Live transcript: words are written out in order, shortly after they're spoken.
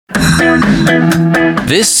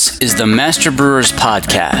This is the Master Brewers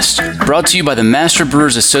Podcast, brought to you by the Master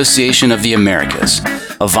Brewers Association of the Americas,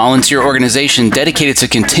 a volunteer organization dedicated to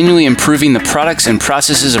continually improving the products and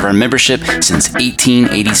processes of our membership since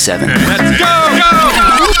 1887. Let's go!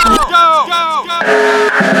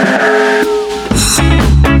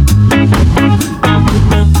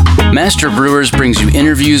 Master Brewers brings you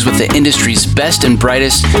interviews with the industry's best and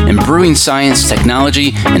brightest in brewing science,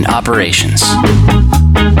 technology, and operations.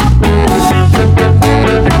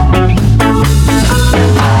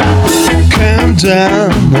 Calm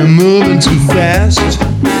down, I'm moving too fast.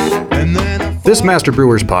 This Master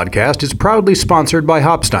Brewers podcast is proudly sponsored by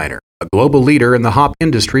Hopsteiner, a global leader in the hop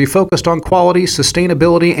industry focused on quality,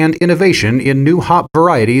 sustainability, and innovation in new hop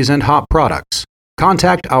varieties and hop products.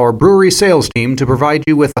 Contact our brewery sales team to provide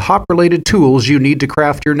you with the hop-related tools you need to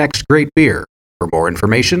craft your next great beer. For more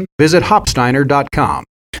information, visit hopsteiner.com.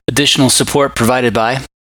 Additional support provided by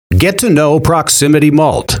Get to know Proximity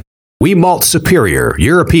Malt. We malt superior,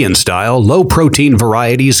 European-style, low-protein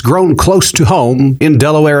varieties grown close to home in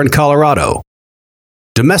Delaware and Colorado.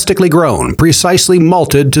 Domestically grown, precisely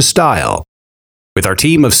malted to style. With our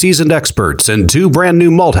team of seasoned experts and 2 brand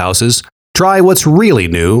new malt houses, try what's really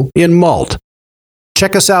new in malt.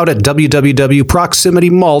 Check us out at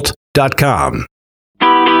www.proximitymalt.com.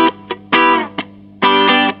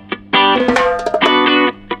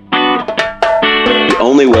 The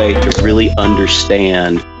only way to really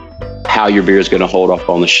understand how your beer is going to hold up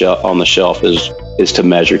on the shelf is to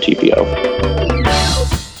measure TPO.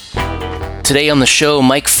 Today on the show,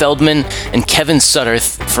 Mike Feldman and Kevin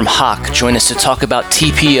Sutterth from Hach join us to talk about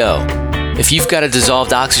TPO. If you've got a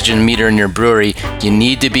dissolved oxygen meter in your brewery, you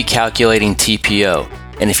need to be calculating TPO.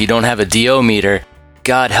 And if you don't have a DO meter,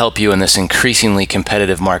 God help you in this increasingly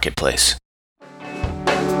competitive marketplace.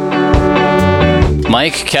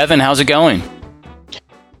 Mike, Kevin, how's it going?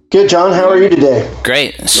 Good, John. How are you today?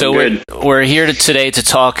 Great. So we're here today to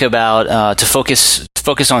talk about to focus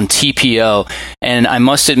on TPO, and I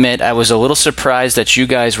must admit I was a little surprised that you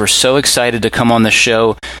guys were so excited to come on the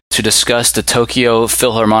show to discuss the Tokyo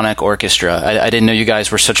Philharmonic Orchestra. I didn't know you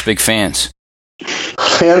guys were such big fans.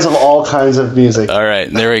 Fans of all kinds of music. All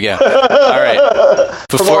right, there we go. All right.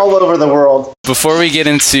 From all over the world. Before we get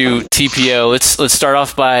into TPO, let's start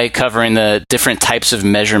off by covering the different types of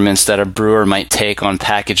measurements that a brewer might take on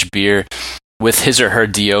packaged beer with his or her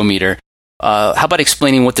DO meter. How about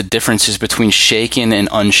explaining what the difference is between shaken and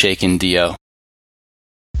unshaken DO?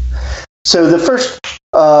 So the first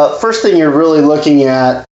thing you're really looking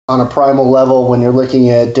at on a primal level when you're looking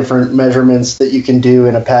at different measurements that you can do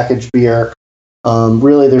in a packaged beer,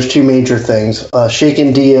 really there's 2 major things,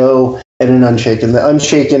 shaken DO and an unshaken. The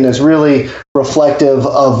unshaken is really reflective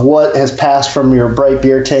of what has passed from your bright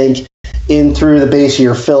beer tank in through the base of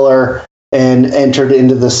your filler and entered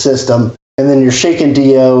into the system. And then your shaken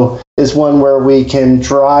DO is one where we can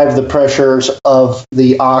drive the pressures of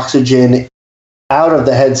the oxygen out of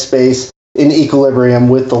the headspace in equilibrium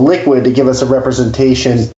with the liquid to give us a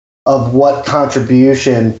representation of what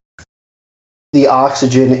contribution the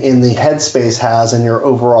oxygen in the headspace has in your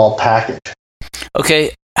overall package.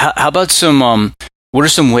 Okay, how about what are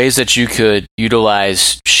some ways that you could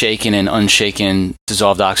utilize shaken and unshaken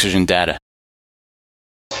dissolved oxygen data?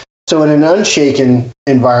 So in an unshaken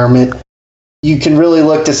environment, you can really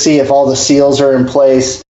look to see if all the seals are in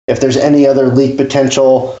place, if there's any other leak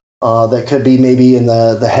potential that could be maybe in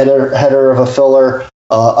the header of a filler,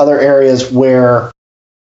 other areas where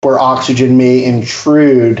oxygen may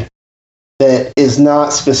intrude that is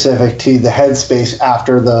not specific to the headspace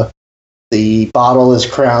after the bottle is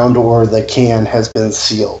crowned or the can has been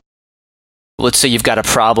sealed. Let's say you've got a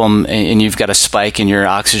problem and you've got a spike in your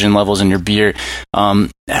oxygen levels in your beer.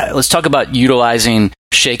 Let's talk about utilizing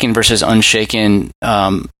shaken versus unshaken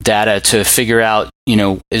data to figure out,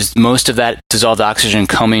 is most of that dissolved oxygen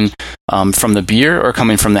coming from the beer or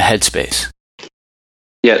coming from the headspace?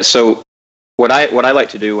 Yeah, so what I like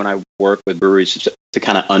to do when I work with breweries to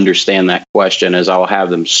kind of understand that question is I'll have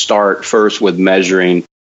them start first with measuring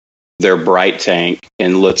their bright tank,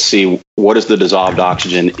 and let's see what is the dissolved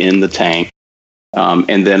oxygen in the tank.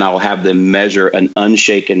 And then I'll have them measure an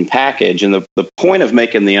unshaken package. And the point of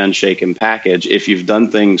making the unshaken package, if you've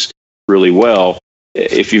done things really well,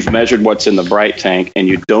 if you've measured what's in the bright tank and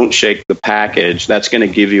you don't shake the package, that's going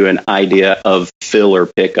to give you an idea of filler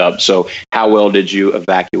pickup. So how well did you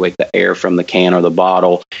evacuate the air from the can or the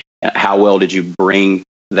bottle? How well did you bring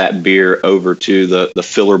that beer over to the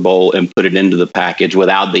filler bowl and put it into the package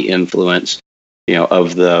without the influence,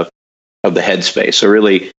 of the headspace? So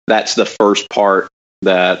really, that's the first part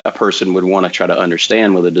that a person would want to try to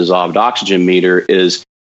understand with a dissolved oxygen meter is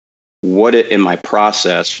what in my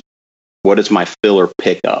process what is my filler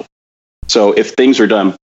pickup? So if things are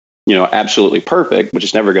done, absolutely perfect, which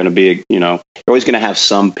is never going to be, you're always going to have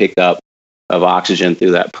some pickup of oxygen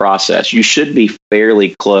through that process. You should be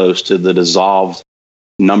fairly close to the dissolved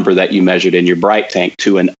number that you measured in your bright tank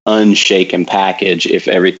to an unshaken package if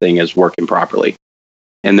everything is working properly.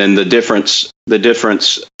 And then the difference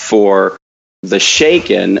for the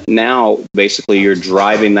shaken, now basically you're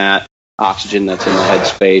driving that oxygen that's in the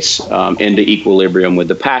headspace into equilibrium with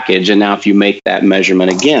the package. And now if you make that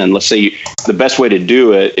measurement again, let's say the best way to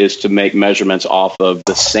do it is to make measurements off of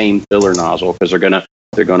the same filler nozzle, because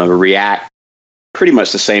they're gonna react pretty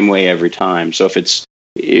much the same way every time. So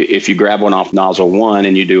if you grab one off nozzle 1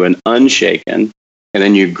 and you do an unshaken, and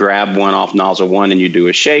then you grab one off nozzle 1 and you do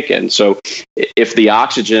a shaken. So if the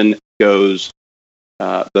oxygen goes,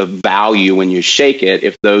 the value when you shake it,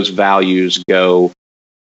 if those values go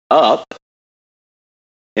up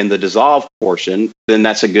in the dissolved portion, then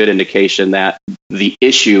that's a good indication that the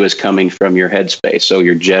issue is coming from your headspace. So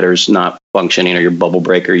your jetter's not functioning, or your bubble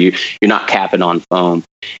breaker, you're not capping on foam.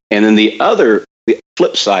 And then the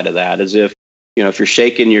flip side of that is if you're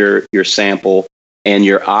shaking your sample and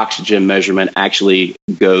your oxygen measurement actually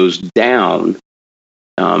goes down,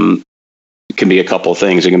 it can be a couple of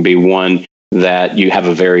things. It can be one, that you have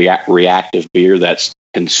a very reactive beer that's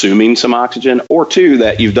consuming some oxygen, or two,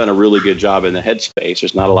 that you've done a really good job in the headspace.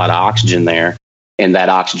 There's not a lot of oxygen there, and that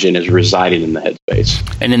oxygen is residing in the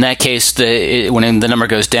headspace. And in that case, when the number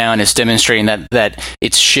goes down, it's demonstrating that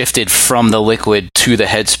it's shifted from the liquid to the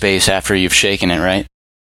headspace after you've shaken it, right?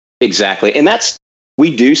 Exactly. And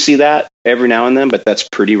we do see that every now and then, but that's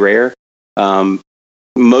pretty rare.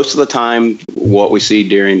 Most of the time, what we see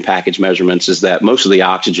during package measurements is that most of the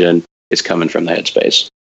oxygen is coming from the headspace.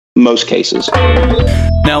 Most cases.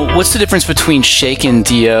 Now, what's the difference between shaken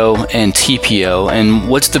DO and TPO, and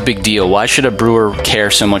what's the big deal? Why should a brewer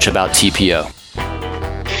care so much about TPO?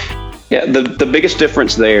 Yeah, the biggest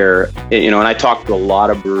difference there, and I talk to a lot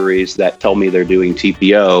of breweries that tell me they're doing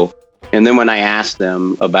TPO, and then when I ask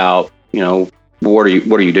them about, what are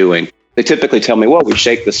you doing? They typically tell me, well, we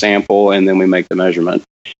shake the sample and then we make the measurement.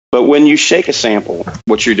 But when you shake a sample,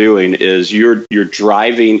 what you're doing is you're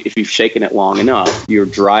driving, if you've shaken it long enough, you're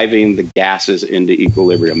driving the gases into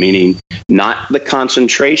equilibrium, meaning not the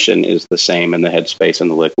concentration is the same in the headspace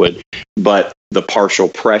and the liquid, but the partial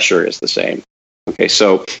pressure is the same. Okay,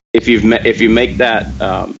 so if you make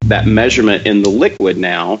that measurement in the liquid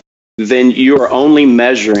now, then you are only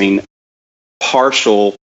measuring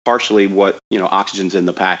partially what oxygen's in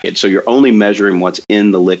the package. So you're only measuring what's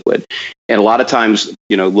in the liquid. And a lot of times,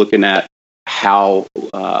 looking at how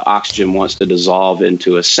oxygen wants to dissolve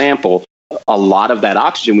into a sample, a lot of that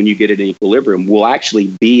oxygen, when you get it in equilibrium, will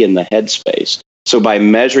actually be in the headspace. So by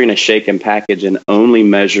measuring a shaken package and only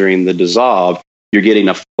measuring the dissolved, you're getting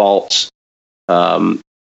a false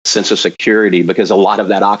sense of security, because a lot of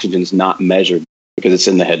that oxygen is not measured because it's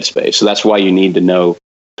in the headspace. So that's why you need to know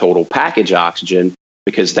total package oxygen,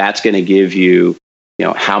 because that's going to give you,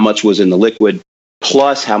 how much was in the liquid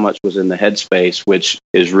plus how much was in the headspace, which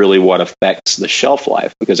is really what affects the shelf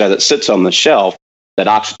life. Because as it sits on the shelf, that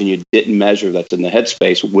oxygen you didn't measure that's in the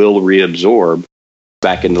headspace will reabsorb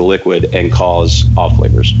back into the liquid and cause off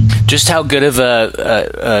flavors. Just how good of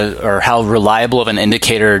or how reliable of an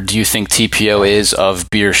indicator do you think TPO is of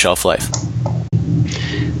beer shelf life?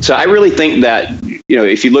 So I really think that,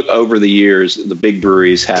 if you look over the years, the big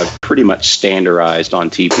breweries have pretty much standardized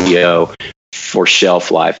on TPO for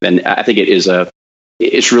shelf life. And I think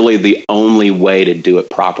it's really the only way to do it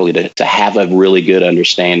properly, to have a really good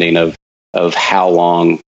understanding of how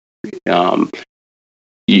long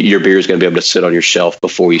your beer is going to be able to sit on your shelf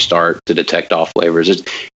before you start to detect off flavors.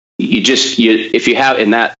 If you have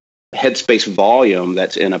in that headspace volume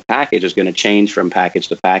that's in a package is going to change from package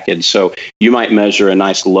to package. So you might measure a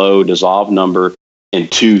nice low dissolved number in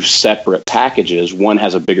two separate packages. One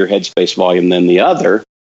has a bigger headspace volume than the other.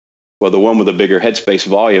 Well, the one with a bigger headspace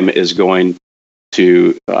volume is going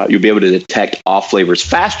to, you'll be able to detect off flavors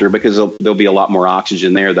faster, because there'll be a lot more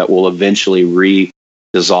oxygen there that will eventually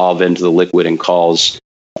re-dissolve into the liquid and cause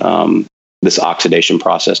this oxidation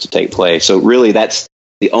process to take place. So really, that's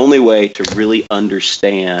the only way to really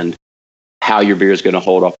understand how your beer is going to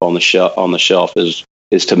hold up on the shelf is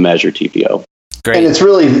to measure TPO. Great. And it's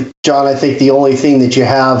really, John, I think the only thing that you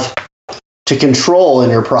have to control in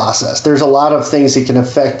your process. There's a lot of things that can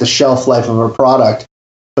affect the shelf life of a product,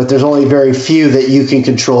 but there's only very few that you can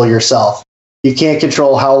control yourself. You can't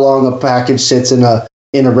control how long a package sits in a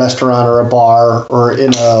restaurant or a bar or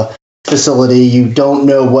in a facility. You don't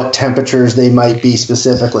know what temperatures they might be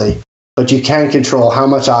specifically, but you can control how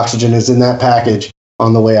much oxygen is in that package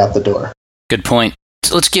on the way out the door. Good point.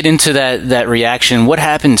 So let's get into that reaction. What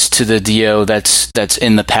happens to the DO that's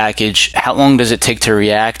in the package? How long does it take to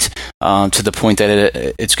react to the point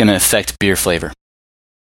that it's going to affect beer flavor?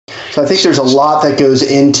 So I think there's a lot that goes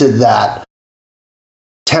into that.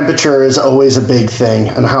 Temperature is always a big thing,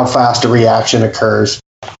 and how fast a reaction occurs.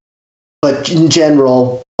 But in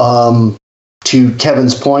general, to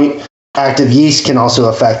Kevin's point, active yeast can also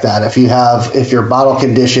affect that. If you're bottle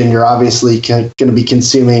conditioned, you're obviously going to be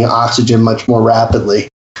consuming oxygen much more rapidly.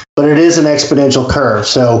 But it is an exponential curve,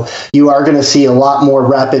 so you are going to see a lot more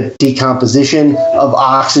rapid decomposition of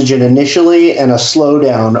oxygen initially and a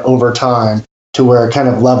slowdown over time to where it kind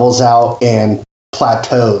of levels out and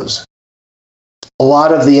plateaus. A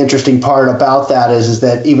lot of the interesting part about that is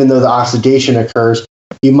that even though the oxidation occurs,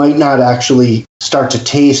 you might not actually start to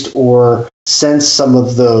taste or sense some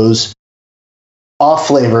of those off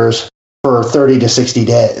flavors for 30 to 60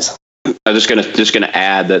 days. I'm just gonna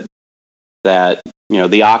add that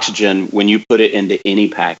the oxygen, when you put it into any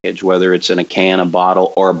package, whether it's in a can, a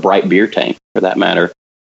bottle, or a bright beer tank for that matter,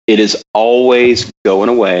 it is always going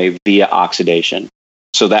away via oxidation.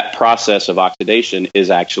 So that process of oxidation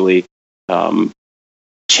is actually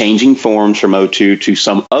changing forms from O2 to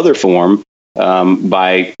some other form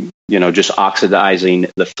by just oxidizing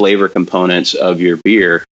the flavor components of your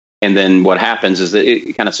beer. And then what happens is that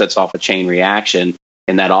it kind of sets off a chain reaction,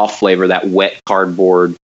 and that off flavor, that wet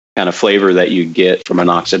cardboard kind of flavor that you get from an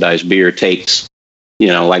oxidized beer takes,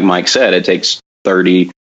 like Mike said, it takes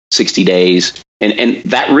 30, 60 days. And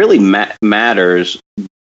that really matters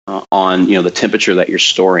on, the temperature that you're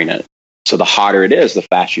storing it. So the hotter it is, the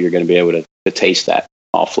faster you're going to be able to taste that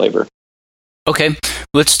off flavor. Okay,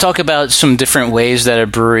 let's talk about some different ways that a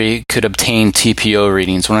brewery could obtain TPO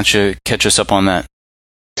readings. Why don't you catch us up on that?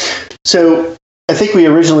 So I think we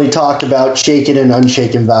originally talked about shaken and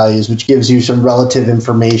unshaken values, which gives you some relative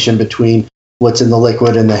information between what's in the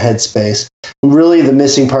liquid and the headspace. Really, the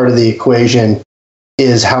missing part of the equation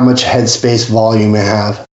is how much headspace volume you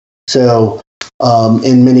have. So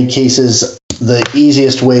in many cases, the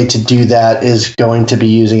easiest way to do that is going to be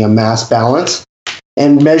using a mass balance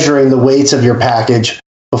and measuring the weights of your package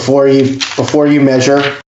before you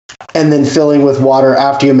measure, and then filling with water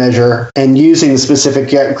after you measure, and using the specific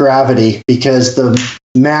gravity, because the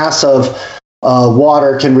mass of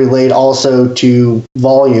water can relate also to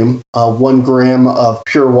volume. 1 gram of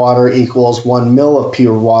pure water equals 1 mil of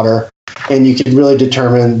pure water, and you can really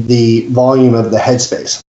determine the volume of the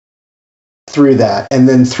headspace through that. And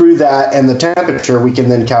then through that and the temperature, we can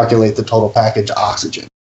then calculate the total package oxygen.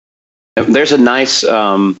 There's a nice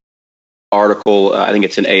article, I think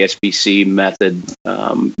it's an ASBC method,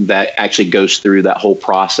 that actually goes through that whole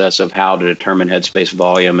process of how to determine headspace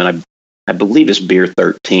volume. And I believe it's Beer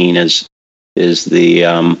 13 is the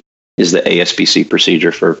ASBC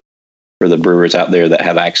procedure for the brewers out there that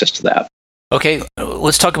have access to that. Okay,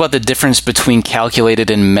 let's talk about the difference between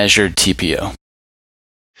calculated and measured TPO.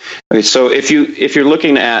 Okay, so if you're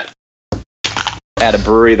looking at a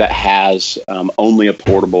brewery that has only a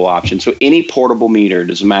portable option, so any portable meter,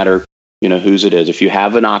 doesn't matter whose it is. If you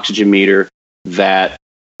have an oxygen meter that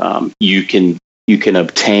you can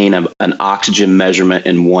obtain an oxygen measurement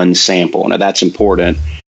in one sample, and that's important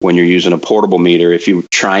when you're using a portable meter. If you're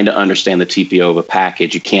trying to understand the TPO of a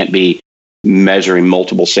package, you can't be measuring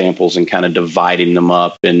multiple samples and kind of dividing them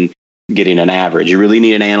up and getting an average. You really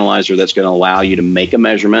need an analyzer that's going to allow you to make a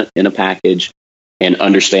measurement in a package and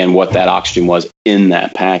understand what that oxygen was in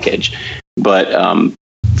that package. But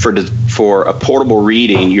for a portable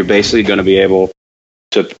reading, you're basically going to be able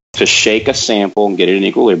to shake a sample and get it in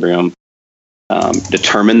equilibrium,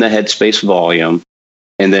 determine the headspace volume,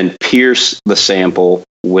 and then pierce the sample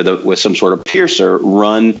with some sort of piercer,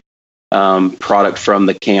 run product from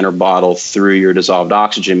the can or bottle through your dissolved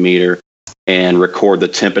oxygen meter, and record the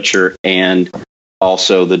temperature and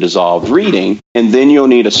also the dissolved reading. And then you'll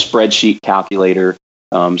need a spreadsheet calculator.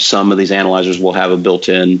 Some of these analyzers will have a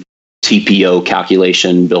built-in TPO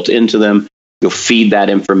calculation built into them. You'll feed that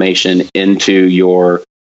information into your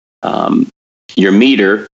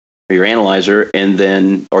meter or your analyzer, and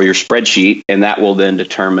then or your spreadsheet, and that will then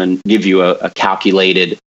give you a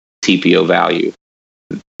calculated TPO value.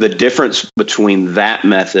 The difference between that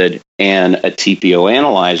method and a TPO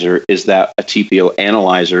analyzer is that a TPO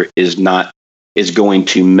analyzer is going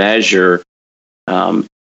to measure the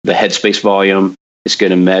headspace volume. It's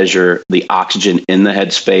going to measure the oxygen in the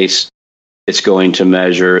headspace. It's going to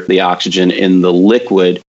measure the oxygen in the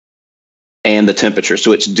liquid and the temperature.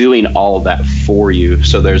 So it's doing all of that for you.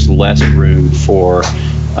 So there's less room for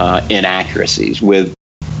inaccuracies. With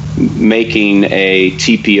making a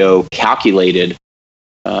TPO calculated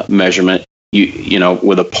measurement,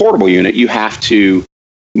 with a portable unit, you have to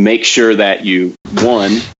make sure that you,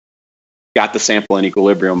 one, got the sample in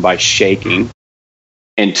equilibrium by shaking,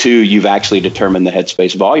 and two, you've actually determined the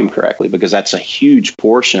headspace volume correctly, because that's a huge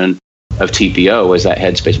portion of TPO is that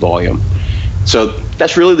headspace volume. So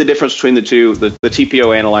that's really the difference between the two. The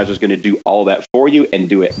TPO analyzer is going to do all that for you and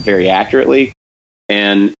do it very accurately.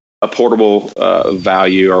 And a portable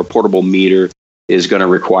value or a portable meter is going to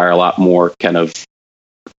require a lot more kind of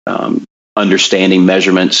understanding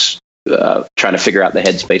measurements, trying to figure out the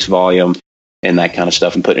headspace volume and that kind of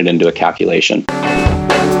stuff and putting it into a calculation.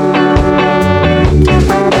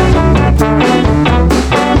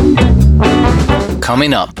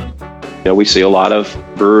 Coming up. We see a lot of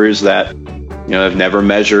brewers that have never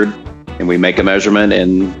measured, and we make a measurement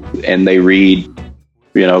and they read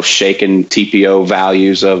shaken TPO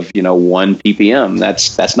values of 1 ppm.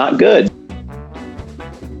 That's not good.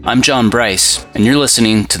 I'm John Bryce, and you're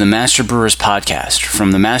listening to the Master Brewers Podcast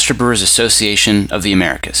from the Master Brewers Association of the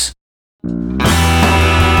Americas.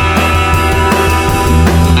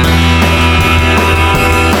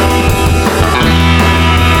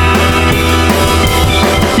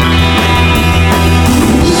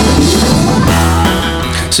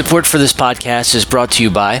 Support for this podcast is brought to you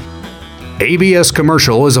by ABS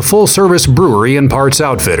Commercial is a full-service brewery and parts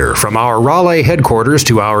outfitter. From our Raleigh headquarters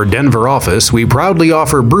to our Denver office, we proudly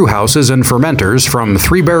offer brew houses and fermenters from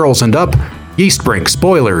 3 barrels and up, yeast brinks,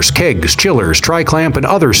 boilers, kegs, chillers, tri-clamp, and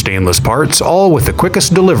other stainless parts, all with the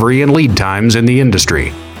quickest delivery and lead times in the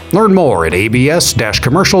industry. Learn more at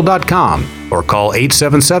abs-commercial.com or call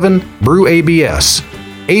 877-BREW-ABS.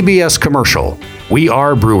 ABS Commercial. We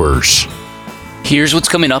are brewers. Here's what's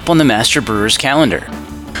coming up on the Master Brewers calendar.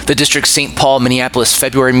 The District St. Paul, Minneapolis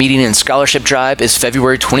February Meeting and Scholarship Drive is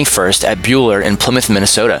February 21st at Buhler in Plymouth,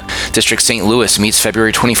 Minnesota. District St. Louis meets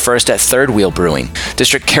February 21st at Third Wheel Brewing.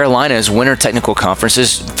 District Carolina's Winter Technical Conference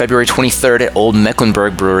is February 23rd at Old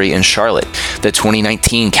Mecklenburg Brewery in Charlotte. The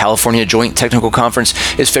 2019 California Joint Technical Conference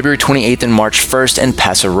is February 28th and March 1st in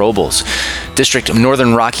Paso Robles. District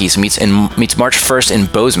Northern Rockies meets March 1st in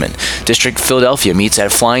Bozeman. District Philadelphia meets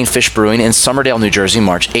at Flying Fish Brewing in Somerdale, New Jersey,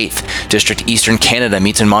 March 8th. District Eastern Canada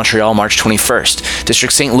meets in Montreal, March 21st.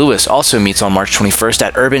 District St. Louis also meets on March 21st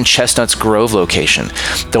at Urban Chestnuts Grove location.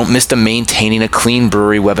 Don't miss the Maintaining a Clean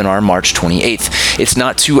Brewery webinar March 28th. It's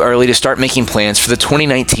not too early to start making plans for the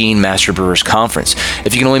 2019 Master Brewers Conference.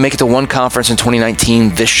 If you can only make it to one conference in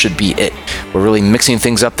 2019, this should be it. We're really mixing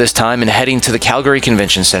things up this time and heading to the Calgary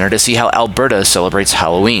Convention Center to see how Alberta celebrates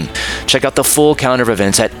Halloween. Check out the full calendar of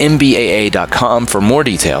events at mbaa.com for more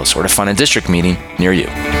details or to find a district meeting near you.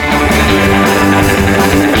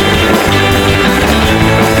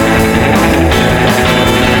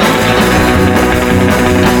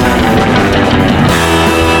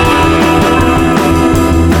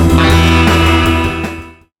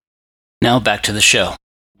 Now back to the show.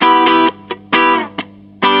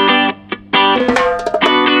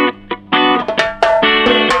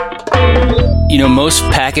 Most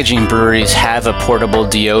packaging breweries have a portable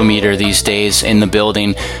DO meter these days in the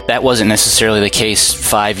building. That wasn't necessarily the case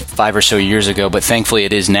five or so years ago, but thankfully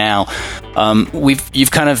it is now.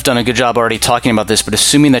 You've kind of done a good job already talking about this, but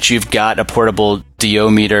assuming that you've got a portable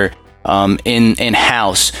DO meter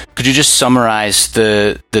in-house, could you just summarize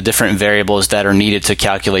the different variables that are needed to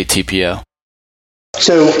calculate TPO?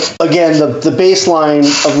 So again, the baseline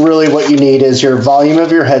of really what you need is your volume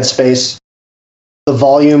of your headspace, the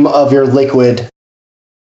volume of your liquid,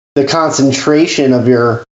 the concentration of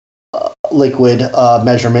your liquid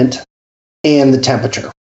measurement, and the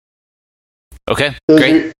temperature. Okay,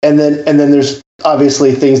 great. And then there's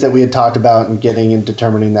obviously things that we had talked about in getting and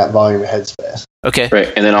determining that volume of headspace. Okay.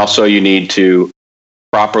 Right. And then also you need to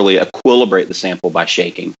properly equilibrate the sample by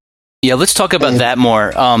shaking. Yeah, let's talk about that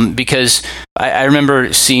more, because I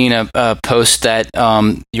remember seeing a post that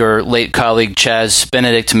your late colleague Chaz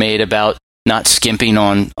Benedict made about not skimping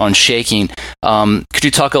on shaking. Could you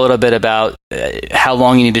talk a little bit about how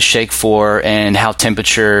long you need to shake for and how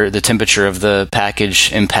the temperature of the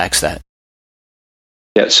package impacts that?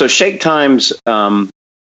 Yeah, so shake times,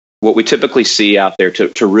 what we typically see out there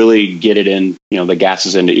to really get it in, the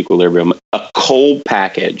gases into equilibrium, a cold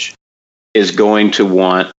package is going to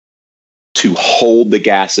want to hold the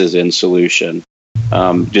gases in solution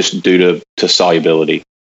just due to solubility.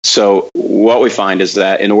 So what we find is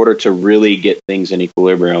that in order to really get things in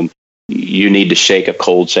equilibrium, you need to shake a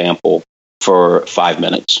cold sample for 5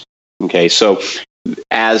 minutes. Okay, so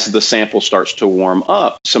as the sample starts to warm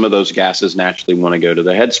up, some of those gases naturally want to go to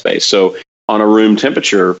the headspace. So on a room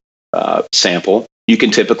temperature sample, you can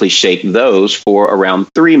typically shake those for around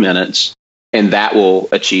 3 minutes, and that will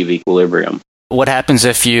achieve equilibrium. What happens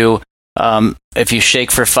if you if you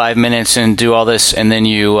shake for 5 minutes and do all this, and then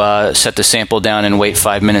you set the sample down and wait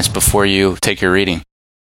 5 minutes before you take your reading?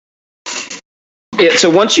 So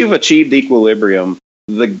once you've achieved equilibrium,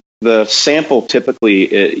 the sample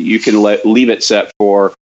typically you can leave it set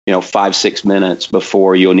for 5-6 minutes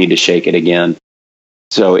before you'll need to shake it again.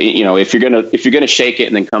 So if you're gonna shake it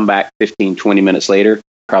and then come back 15-20 minutes later,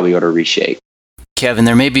 probably ought to reshake. Kevin,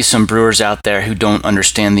 there may be some brewers out there who don't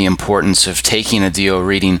understand the importance of taking a DO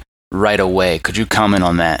reading right away. Could you comment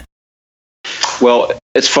on that? Well,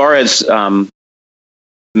 as far as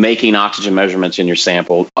making oxygen measurements in your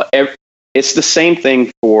sample, it's the same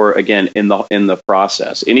thing for, again, in the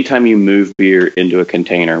process. Anytime you move beer into a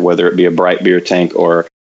container, whether it be a bright beer tank or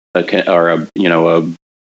a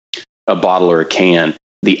bottle or a can,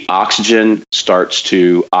 the oxygen starts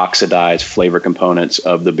to oxidize flavor components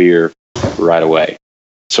of the beer right away.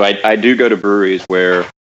 So I do go to breweries where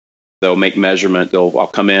they'll make I'll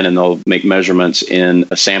come in and they'll make measurements in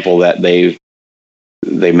a sample that they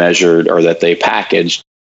measured or that they packaged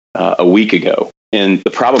a week ago. And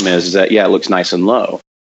the problem is that, it looks nice and low.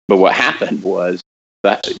 But what happened was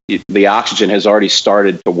that the oxygen has already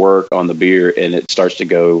started to work on the beer, and it starts to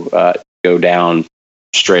go down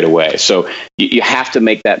straight away. So you have to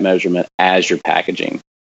make that measurement as you're packaging.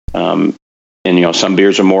 And some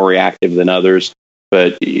beers are more reactive than others,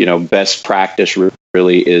 but best practice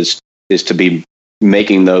really is to be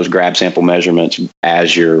making those grab sample measurements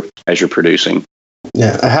as you're producing.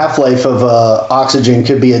 Yeah, a half-life of oxygen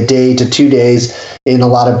could be a day to 2 days in a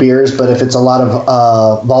lot of beers, but if it's a lot of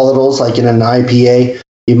volatiles, like in an IPA,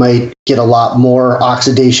 you might get a lot more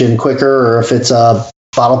oxidation quicker, or if it's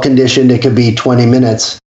bottle conditioned, it could be 20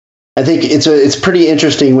 minutes. I think it's pretty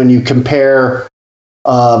interesting when you compare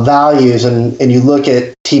values and you look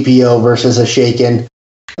at TPO versus a shaken.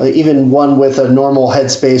 Even one with a normal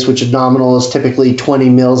headspace, which is nominal, is typically 20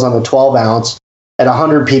 mils on a 12 ounce, at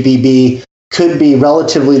 100 ppb, could be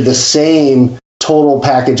relatively the same total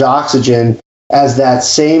package oxygen as that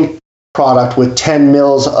same product with 10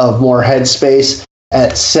 mils of more headspace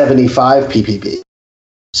at 75 ppb.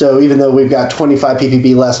 So even though we've got 25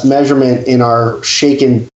 ppb less measurement in our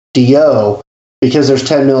shaken DO, because there's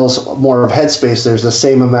 10 mils more of headspace, there's the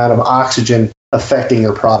same amount of oxygen affecting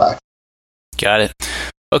your product. Got it.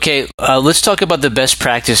 Okay, let's talk about the best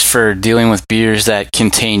practice for dealing with beers that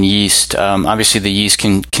contain yeast. Obviously, the yeast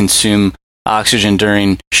can consume oxygen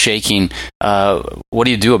during shaking. What do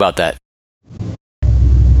you do about that?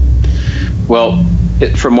 Well,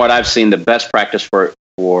 from what I've seen, the best practice for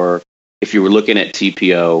if you were looking at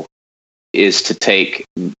TPO is to take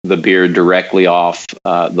the beer directly off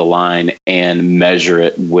the line and measure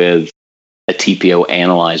it with a TPO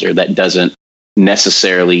analyzer that doesn't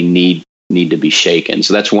necessarily need to be shaken.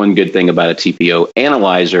 So that's one good thing about a TPO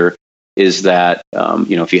analyzer, is that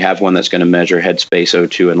if you have one that's going to measure headspace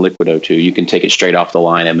O2 and liquid O2, you can take it straight off the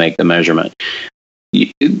line and make the measurement.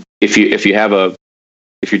 If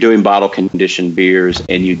you're doing bottle conditioned beers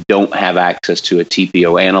and you don't have access to a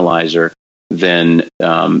TPO analyzer, then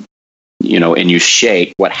and you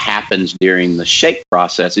shake, what happens during the shake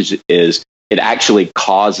process is it actually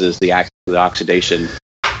causes the oxidation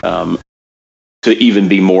to even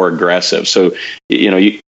be more aggressive. So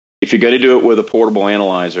if you're going to do it with a portable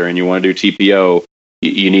analyzer and you want to do TPO,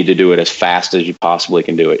 you need to do it as fast as you possibly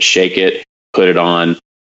can do it. Shake it, put it on,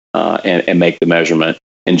 and make the measurement.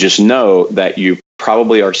 And just know that you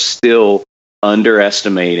probably are still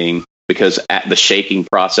underestimating, because the shaking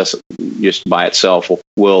process just by itself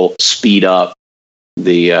will speed up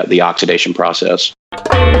the oxidation process.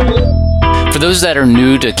 For those that are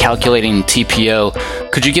new to calculating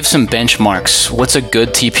TPO, could you give some benchmarks? What's a good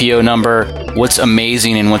TPO number? What's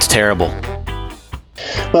amazing and what's terrible?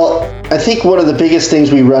 Well, I think one of the biggest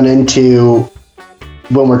things we run into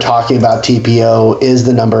when we're talking about TPO is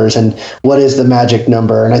the numbers and what is the magic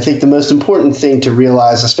number. And I think the most important thing to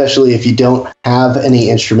realize, especially if you don't have any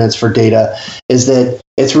instruments for data, is that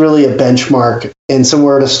it's really a benchmark and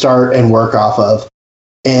somewhere to start and work off of.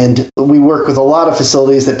 And we work with a lot of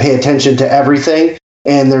facilities that pay attention to everything,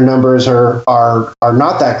 and their numbers are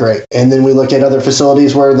not that great. And then we look at other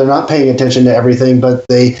facilities where they're not paying attention to everything, but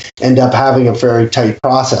they end up having a very tight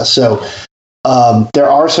process. So there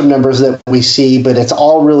are some numbers that we see, but it's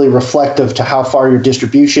all really reflective to how far your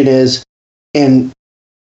distribution is and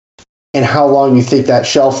how long you think that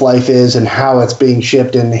shelf life is and how it's being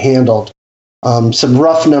shipped and handled. Some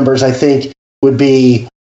rough numbers, I think, would be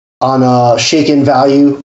on a shaken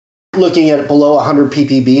value, looking at below 100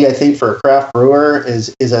 ppb, I think for a craft brewer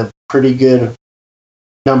is a pretty good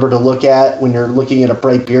number to look at when you're looking at a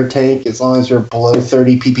bright beer tank. As long as you're below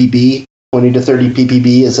 30 ppb, 20 to 30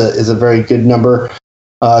 ppb is a very good number.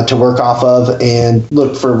 to work off of and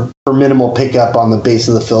look for minimal pickup on the base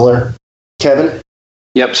of the filler. Kevin?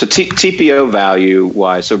 Yep. So TPO value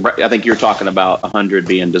wise, so I think you're talking about 100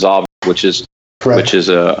 being dissolved, which is Correct. Which is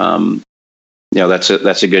that's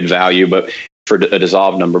a good value, but for a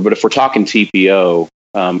dissolved number. But if we're talking TPO,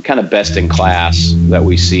 kind of best in class that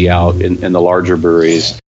we see out in the larger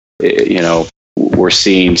breweries, we're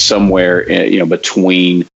seeing somewhere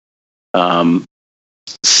between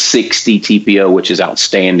 60 TPO, which is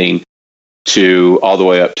outstanding, to all the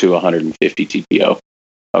way up to 150 TPO.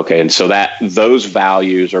 Okay, and so those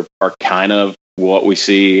values are kind of what we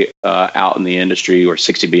see out in the industry, or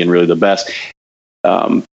 60 being really the best.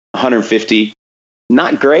 150,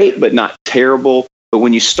 not great, but not terrible. But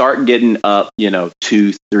when you start getting up, 200,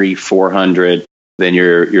 300, 400, then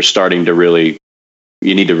you're starting to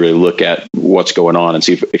you need to really look at what's going on and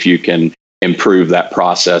see if you can improve that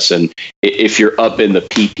process. And if you're up in the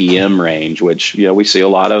ppm range, which we see a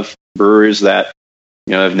lot of breweries that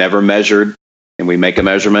have never measured, and we make a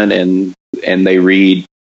measurement and they read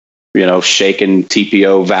shaken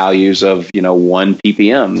TPO values of 1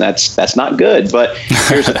 ppm. That's not good. But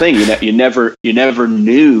here's the thing: you never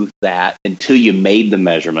knew that until you made the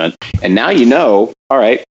measurement, and now all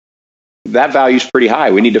right, that value's pretty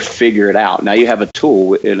high. We need to figure it out. Now you have a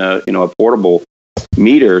tool in a portable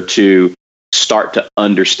meter to start to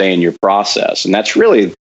understand your process, and that's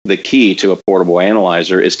really the key to a portable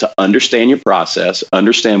analyzer, is to understand your process,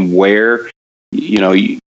 understand where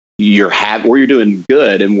where you're doing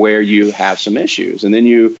good and where you have some issues, and then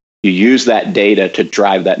you use that data to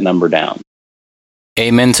drive that number down.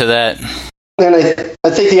 Amen to that. And I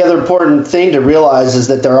think the other important thing to realize is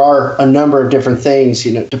that there are a number of different things,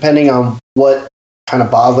 depending on what kind of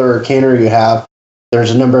bottler or canner you have,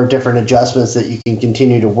 there's a number of different adjustments that you can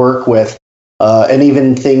continue to work with. And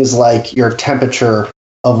even things like your temperature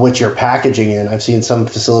of which you're packaging in. I've seen some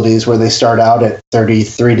facilities where they start out at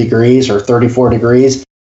 33 degrees or 34 degrees,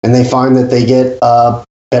 and they find that they get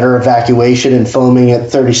better evacuation and foaming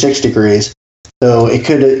at 36 degrees. So it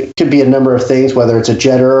could be a number of things, whether it's a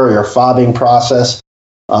jetter or your fobbing process,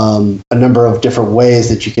 a number of different ways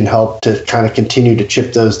that you can help to kind of continue to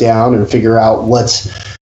chip those down and figure out what's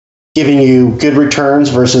giving you good returns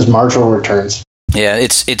versus marginal returns. Yeah,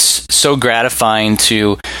 it's so gratifying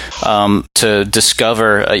to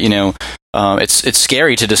discover. It's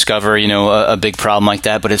scary to discover a big problem like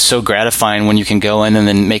that, but it's so gratifying when you can go in and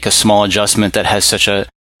then make a small adjustment that has such a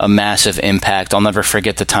massive impact. I'll never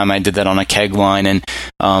forget the time I did that on a keg line, and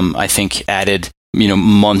I think added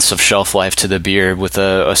months of shelf life to the beer with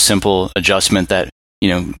a simple adjustment that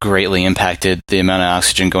greatly impacted the amount of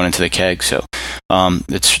oxygen going into the keg. So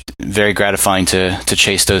it's very gratifying to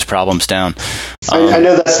chase those problems down. I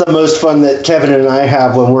know that's the most fun that Kevin and I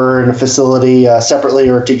have when we're in a facility separately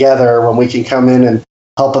or together, when we can come in and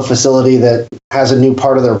help a facility that has a new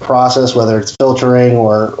part of their process, whether it's filtering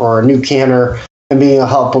or a new canner, and being able to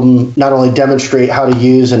help them not only demonstrate how to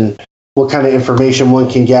use and what kind of information one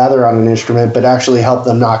can gather on an instrument, but actually help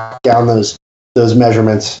them knock down those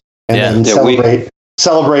measurements and then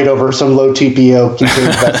celebrate over some low TPO.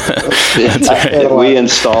 Right. We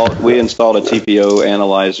installed a TPO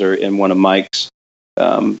analyzer in one of Mike's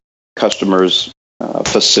customers'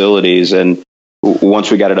 facilities, and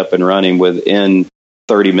once we got it up and running, within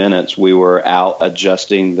 30 minutes we were out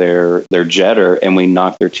adjusting their jetter, and we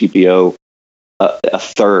knocked their TPO a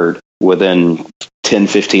third within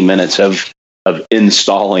 10-15 minutes of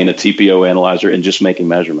installing a TPO analyzer and just making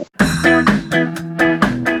measurements.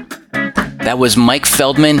 That was Mike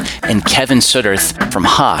Feldman and Kevin Sutterth from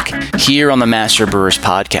Hawk here on the Master Brewers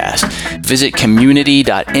Podcast. Visit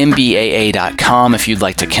community.mbaa.com if you'd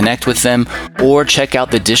like to connect with them, or check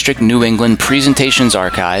out the District New England Presentations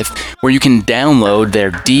Archive, where you can download their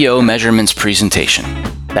DO measurements presentation.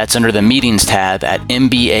 That's under the Meetings tab at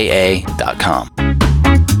mbaa.com.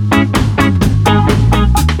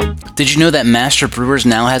 Did you know that Master Brewers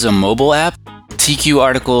now has a mobile app? TQ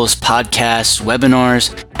articles, podcasts,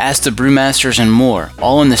 webinars, Ask the Brewmasters, and more,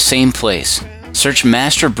 all in the same place. Search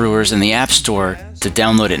Master Brewers in the App Store to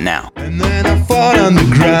download it now. And then I fought on the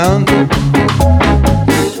ground.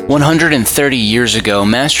 130 years ago,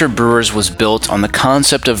 Master Brewers was built on the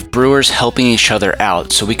concept of brewers helping each other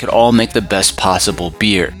out so we could all make the best possible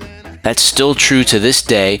beer. That's still true to this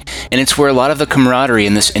day, and it's where a lot of the camaraderie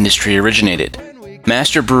in this industry originated.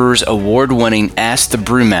 Master Brewers' award-winning Ask the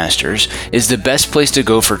Brewmasters is the best place to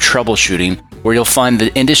go for troubleshooting, where you'll find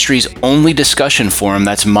the industry's only discussion forum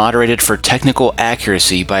that's moderated for technical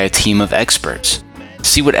accuracy by a team of experts.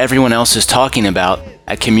 See what everyone else is talking about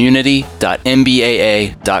at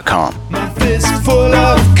community.mbaa.com. My fist full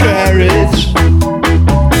of courage.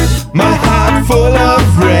 My heart heart full of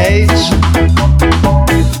rage.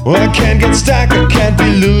 Well, I can't get stuck, I can't be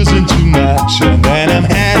losing too much, and then I'm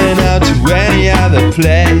heading out to any other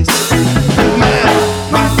place.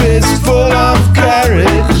 My fist full of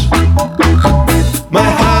courage, my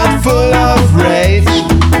heart full of rage.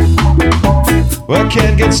 Well, I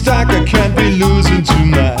can't get stuck, I can't be losing